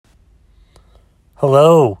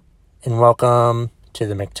Hello, and welcome to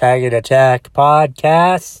the McTaggart Attack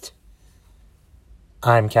podcast.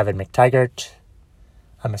 I'm Kevin McTaggart.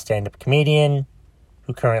 I'm a stand-up comedian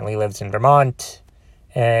who currently lives in Vermont,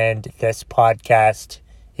 and this podcast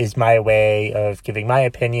is my way of giving my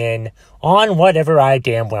opinion on whatever I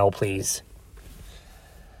damn well please.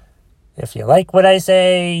 If you like what I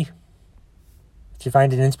say, if you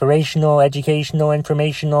find it inspirational, educational,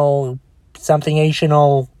 informational,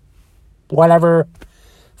 something-ational, whatever,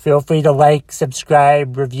 feel free to like,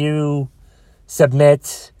 subscribe, review,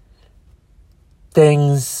 submit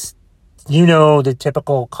things, the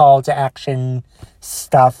typical call to action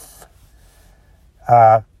stuff.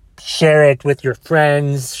 Share it with your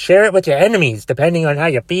friends, share it with your enemies, depending on how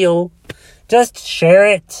you feel. Just share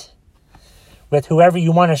it with whoever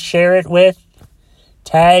you want to share it with.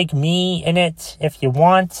 Tag me in it if you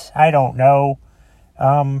want. I don't know.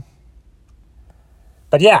 But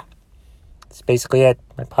yeah. That's basically it.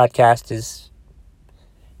 My podcast is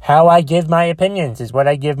how I give my opinions, is what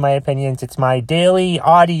I give my opinions. It's my daily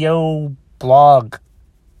audio blog.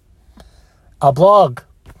 A blog.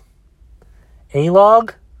 A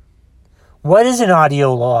log? What is an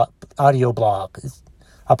audio blog? It's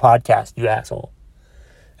a podcast, you asshole.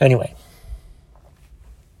 Anyway.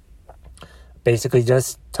 Basically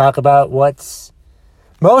just talk about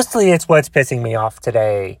mostly it's what's pissing me off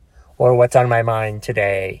today, or what's on my mind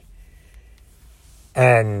today.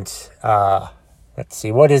 And, let's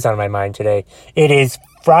see, what is on my mind today? It is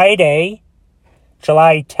Friday,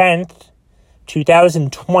 July 10th,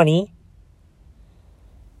 2020.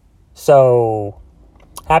 So,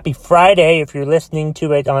 happy Friday if you're listening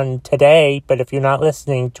to it on today, but if you're not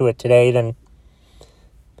listening to it today, then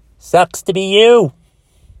sucks to be you.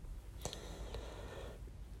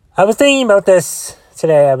 I was thinking about this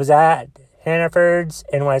today. I was at Hannaford's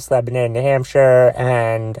in West Lebanon, New Hampshire,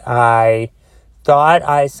 and I thought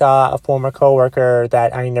I saw a former coworker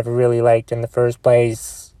that I never really liked in the first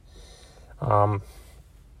place. And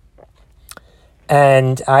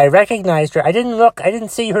I recognized her. I didn't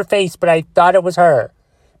see her face, but I thought it was her.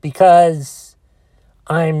 Because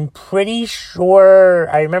I'm pretty sure,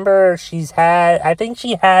 I remember I think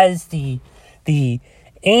she has the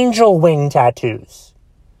angel wing tattoos.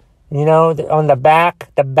 On the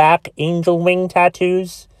back angel wing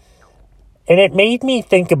tattoos. And it made me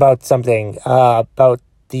think about something, about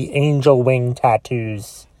the angel wing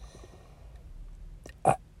tattoos.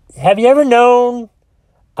 Have you ever known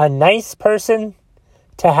a nice person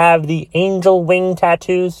to have the angel wing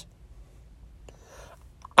tattoos?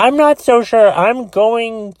 I'm not so sure. I'm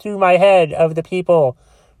going through my head of the people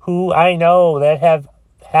who I know that have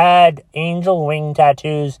had angel wing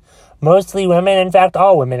tattoos. Mostly women, in fact,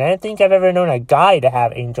 all women. I don't think I've ever known a guy to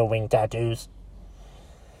have angel wing tattoos.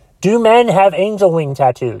 Do men have angel wing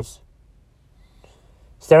tattoos?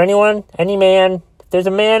 Is there any man? If there's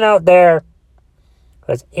a man out there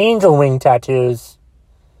who has angel wing tattoos,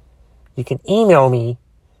 you can email me,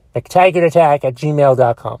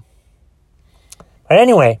 McTaggartAttack@gmail.com. But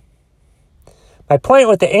anyway, my point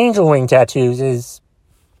with the angel wing tattoos is,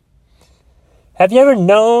 have you ever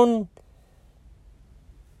known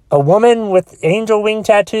a woman with angel wing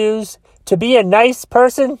tattoos to be a nice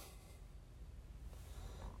person?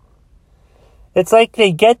 It's like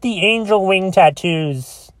they get the angel wing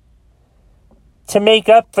tattoos to make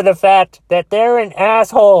up for the fact that they're an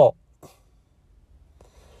asshole.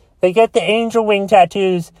 They get the angel wing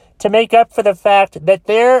tattoos to make up for the fact that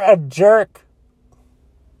they're a jerk.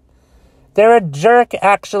 They're a jerk,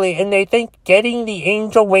 actually, and they think getting the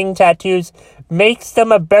angel wing tattoos makes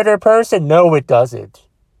them a better person. No, it doesn't.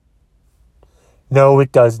 No,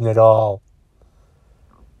 it doesn't at all.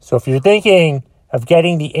 So if you're thinking of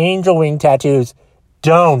getting the angel wing tattoos,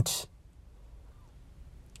 don't.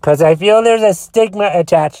 Because I feel there's a stigma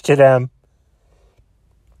attached to them.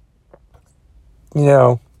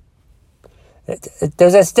 There's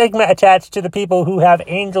a stigma attached to the people who have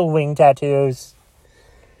angel wing tattoos.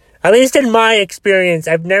 At least in my experience,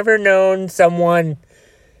 I've never known someone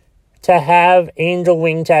to have angel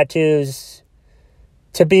wing tattoos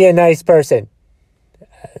to be a nice person.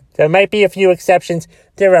 There might be a few exceptions.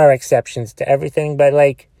 There are exceptions to everything, but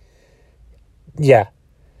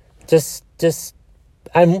just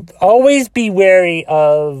I'm always be wary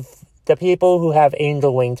of the people who have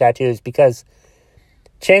angel wing tattoos, because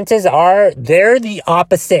chances are they're the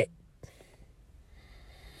opposite.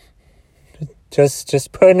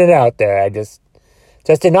 Just putting it out there. Just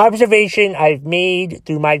an observation I've made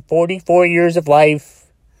through my 44 years of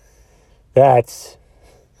life, that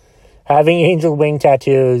having angel wing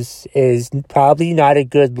tattoos is probably not a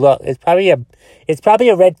good look. It's probably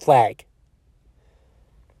a red flag.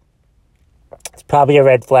 probably a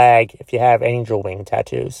red flag if you have angel wing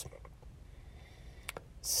tattoos.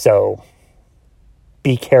 So,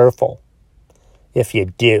 be careful if you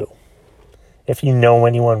do. If you know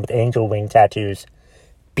anyone with angel wing tattoos,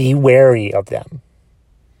 be wary of them.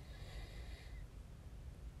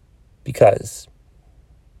 Because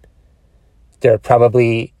they're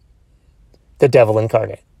probably the devil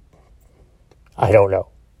incarnate. I don't know.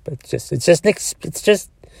 But it's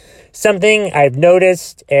just something I've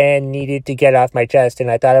noticed and needed to get off my chest. And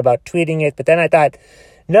I thought about tweeting it, but then I thought,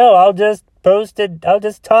 no, I'll just post it. I'll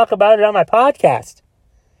just talk about it on my podcast.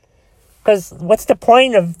 Because what's the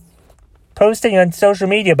point of posting on social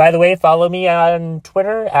media? By the way, follow me on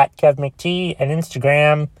Twitter at KevMcT and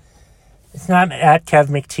Instagram. It's not at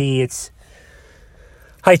KevMcT.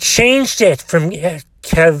 I changed it from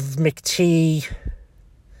KevMcT.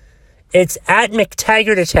 It's at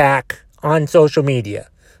McTaggartAttack on social media.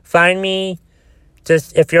 Find me.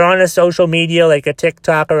 Just if you're on a social media like a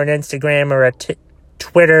TikTok or an Instagram or a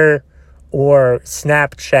Twitter or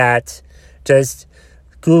Snapchat, just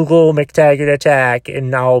Google McTaggartAttack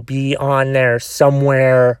and I'll be on there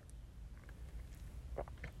somewhere.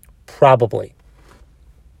 Probably.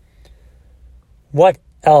 What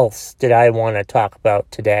else did I want to talk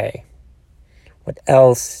about today? What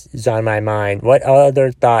else is on my mind? What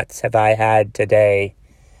other thoughts have I had today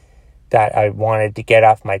that I wanted to get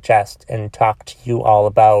off my chest and talk to you all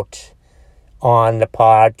about on the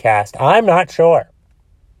podcast? I'm not sure.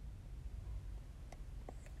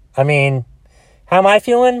 I mean, how am I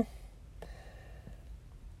feeling?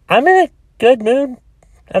 I'm in a good mood.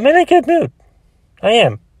 I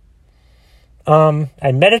am.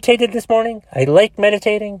 I meditated this morning. I like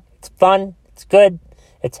meditating. It's fun. It's good.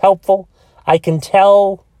 It's helpful. I can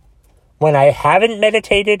tell when I haven't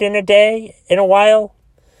meditated in a while.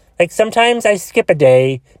 Like sometimes I skip a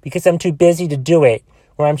day because I'm too busy to do it,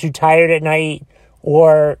 or I'm too tired at night,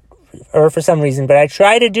 or for some reason. But I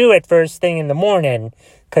try to do it first thing in the morning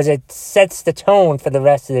because it sets the tone for the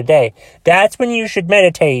rest of the day. That's when you should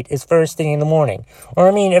meditate, is first thing in the morning. Or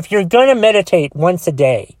I mean, if you're going to meditate once a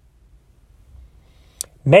day,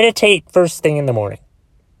 meditate first thing in the morning.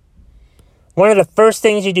 One of the first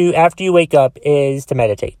things you do after you wake up is to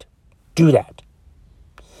meditate. Do that.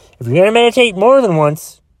 If you're going to meditate more than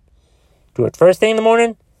once, do it first thing in the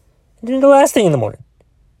morning and do the last thing in the morning.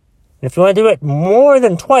 And if you want to do it more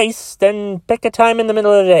than twice, then pick a time in the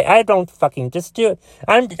middle of the day. I don't fucking just do it.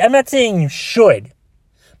 I'm not saying you should.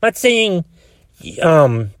 I'm not saying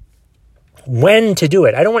when to do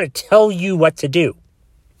it. I don't want to tell you what to do.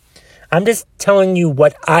 I'm just telling you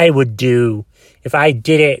what I would do if I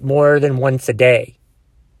did it more than once a day.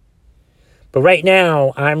 But right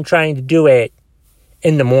now, I'm trying to do it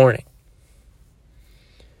in the morning.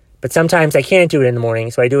 But sometimes I can't do it in the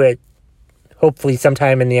morning, so I do it hopefully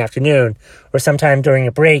sometime in the afternoon or sometime during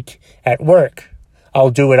a break at work.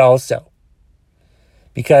 I'll do it also.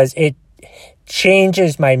 Because it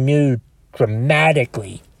changes my mood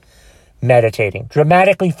dramatically, meditating.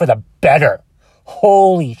 Dramatically for the better.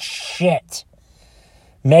 Holy shit.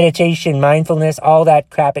 Meditation, mindfulness, all that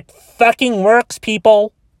crap. It fucking works,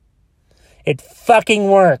 people. It fucking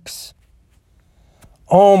works.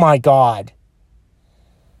 Oh my God.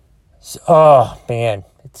 Oh man.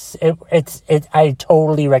 I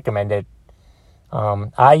totally recommend it.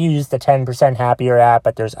 I use the 10% Happier app,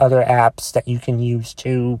 but there's other apps that you can use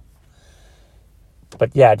too.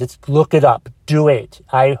 But yeah, just look it up. Do it.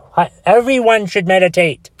 Everyone should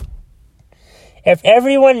meditate. If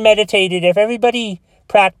everyone meditated, if everybody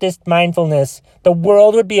practiced mindfulness, the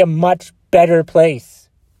world would be a much better place.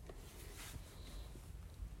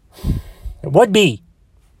 It would be.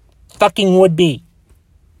 Fucking would be.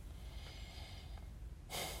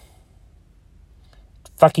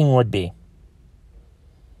 Fucking would be.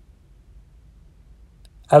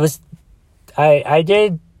 I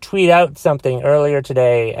did tweet out something earlier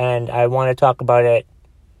today, and I want to talk about it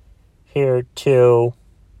here too.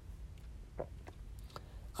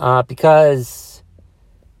 Because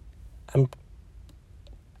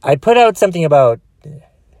I put out something about,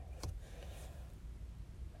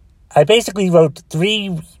 I basically wrote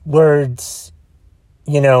 3 words,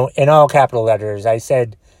 in all capital letters. I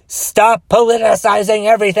said, stop politicizing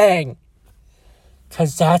everything.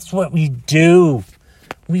 Because that's what we do.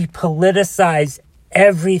 We politicize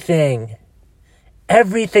everything.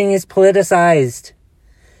 Everything is politicized.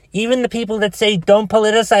 Even the people that say don't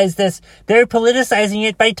politicize this, they're politicizing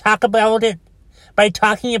it by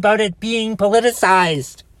talking about it being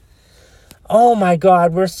politicized. Oh my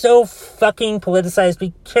God, we're so fucking politicized.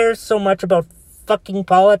 We care so much about fucking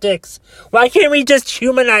politics. Why can't we just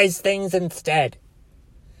humanize things instead?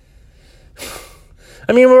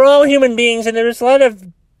 I mean, we're all human beings, and there's a lot of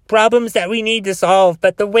problems that we need to solve,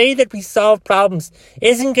 but the way that we solve problems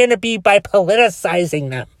isn't going to be by politicizing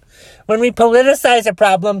them. When we politicize a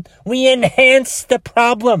problem, we enhance the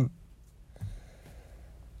problem.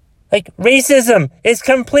 Like, racism is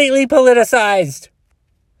completely politicized.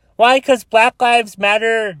 Why? Because Black Lives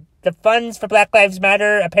Matter, the funds for Black Lives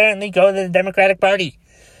Matter apparently go to the Democratic Party.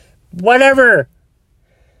 Whatever.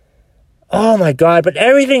 Oh my God, but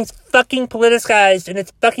everything's fucking politicized, and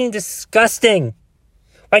it's fucking disgusting.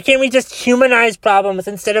 Why can't we just humanize problems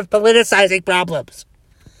instead of politicizing problems?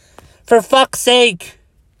 For fuck's sake.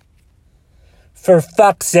 For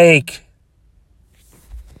fuck's sake.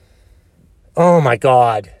 Oh my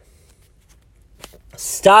God.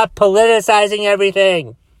 Stop politicizing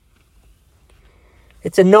everything.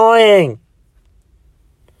 It's annoying.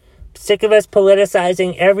 I'm sick of us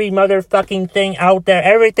politicizing every motherfucking thing out there.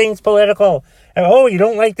 Everything's political. And, oh, you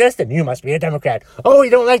don't like this? Then you must be a Democrat. Oh, you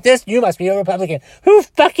don't like this? You must be a Republican. Who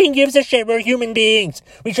fucking gives a shit? We're human beings.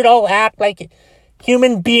 We should all act like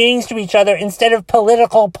human beings to each other instead of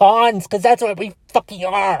political pawns, because that's what we fucking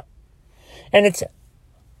are. And it's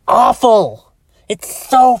awful. It's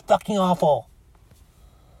so fucking awful.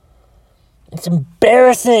 It's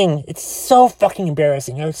embarrassing. It's so fucking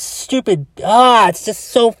embarrassing. It's stupid. It's just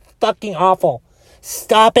so fucking awful.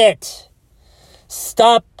 Stop it.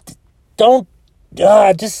 Stop. Don't.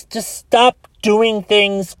 Just stop doing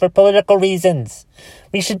things for political reasons.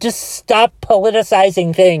 We should just stop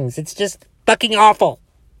politicizing things. It's just fucking awful.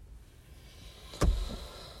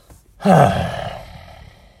 I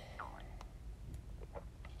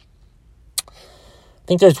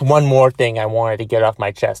think there's one more thing I wanted to get off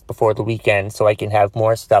my chest before the weekend so I can have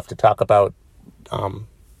more stuff to talk about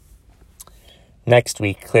next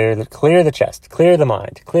week. Clear the chest, clear the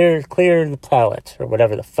mind, clear the palate, or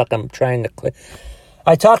whatever the fuck I'm trying to clear.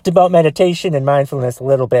 I talked about meditation and mindfulness a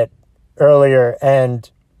little bit earlier, and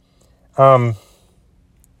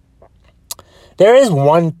there is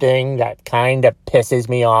one thing that kind of pisses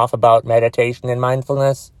me off about meditation and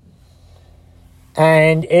mindfulness,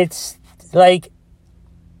 and it's like,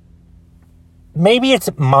 maybe it's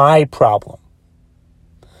my problem,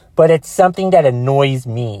 but it's something that annoys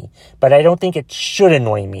me, but I don't think it should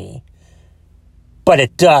annoy me, but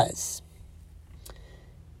it does.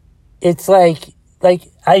 It's like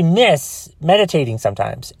I miss meditating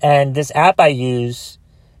sometimes, and this app I use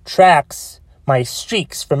tracks my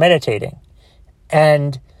streaks for meditating,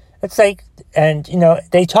 and it's like, and you know,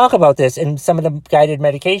 they talk about this in some of the guided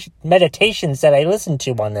meditations that I listen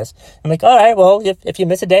to on this. I'm like, all right, well, if you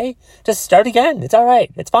miss a day, just start again. It's all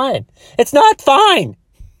right. It's fine. It's not fine.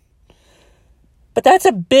 But that's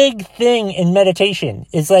a big thing in meditation,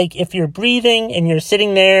 is like, if you're breathing and you're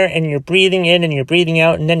sitting there and you're breathing in and you're breathing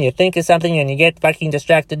out, and then you think of something and you get fucking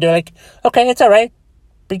distracted, you're like, okay, it's all right.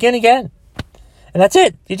 Begin again. And that's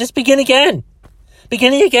it. You just begin again.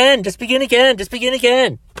 Beginning again. Just begin again. Just begin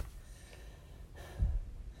again.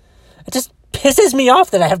 It just pisses me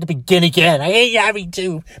off that I have to begin again. I hate having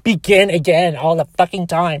to begin again all the fucking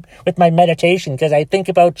time with my meditation, because I think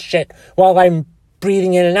about shit while I'm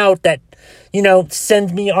breathing in and out that, you know,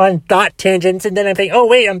 send me on thought tangents, and then I think, oh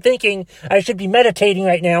wait, I'm thinking I should be meditating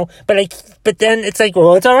right now, but then it's like,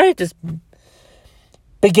 well, it's all right, just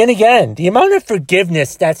begin again. The amount of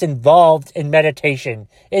forgiveness that's involved in meditation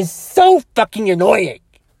is so fucking annoying.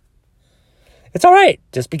 It's all right.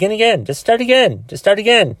 Just begin again. Just start again. Just start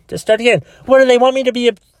again. Just start again. What, do they want me to be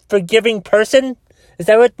a forgiving person? Is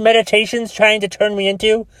that what meditation's trying to turn me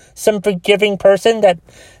into? Some forgiving person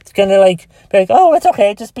that's going to be like, oh, it's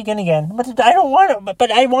okay. Just begin again. But I don't want to, but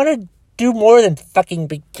I want to do more than fucking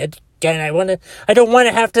begin again. I don't want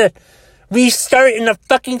to have to restart in the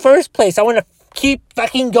fucking first place. I want to keep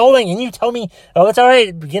fucking going, and you tell me, oh, it's all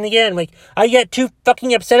right, begin again. Like, I get too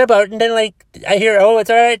fucking upset about it, and then I hear, oh, it's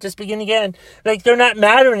all right, just begin again. Like, they're not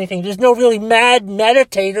mad or anything. There's no really mad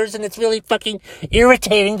meditators, and it's really fucking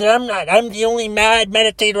irritating that I'm the only mad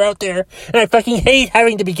meditator out there, and I fucking hate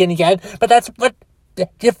having to begin again. But that's what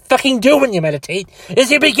you fucking do when you meditate,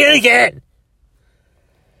 is you begin again.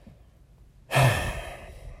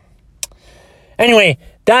 Anyway,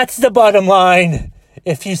 that's the bottom line.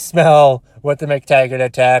 If you smell what the McTaggart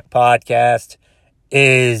Attack podcast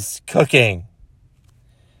is cooking.